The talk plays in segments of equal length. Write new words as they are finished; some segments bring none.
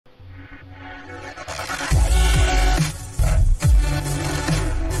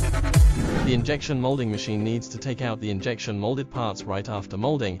The injection molding machine needs to take out the injection molded parts right after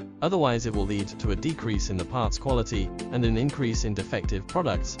molding, otherwise it will lead to a decrease in the parts quality and an increase in defective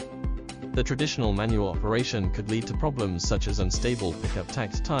products. The traditional manual operation could lead to problems such as unstable pickup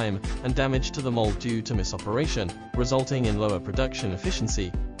takt time and damage to the mold due to misoperation, resulting in lower production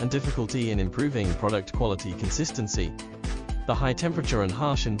efficiency and difficulty in improving product quality consistency. The high temperature and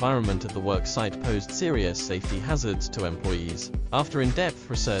harsh environment at the work site posed serious safety hazards to employees. After in-depth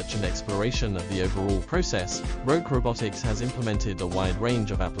research and exploration of the overall process, ROKAE Robotics has implemented a wide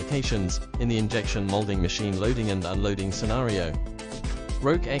range of applications in the injection molding machine loading and unloading scenario.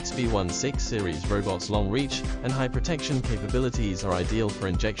 ROKAE XB16 series robots' long reach and high protection capabilities are ideal for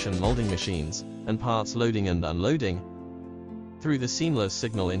injection molding machines and parts loading and unloading. Through the seamless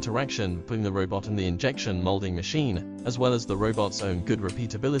signal interaction between the robot and the injection molding machine, as well as the robot's own good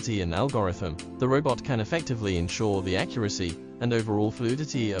repeatability and algorithm, the robot can effectively ensure the accuracy and overall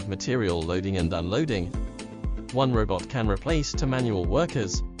fluidity of material loading and unloading. One robot can replace two manual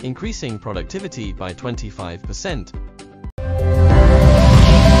workers, increasing productivity by 25%.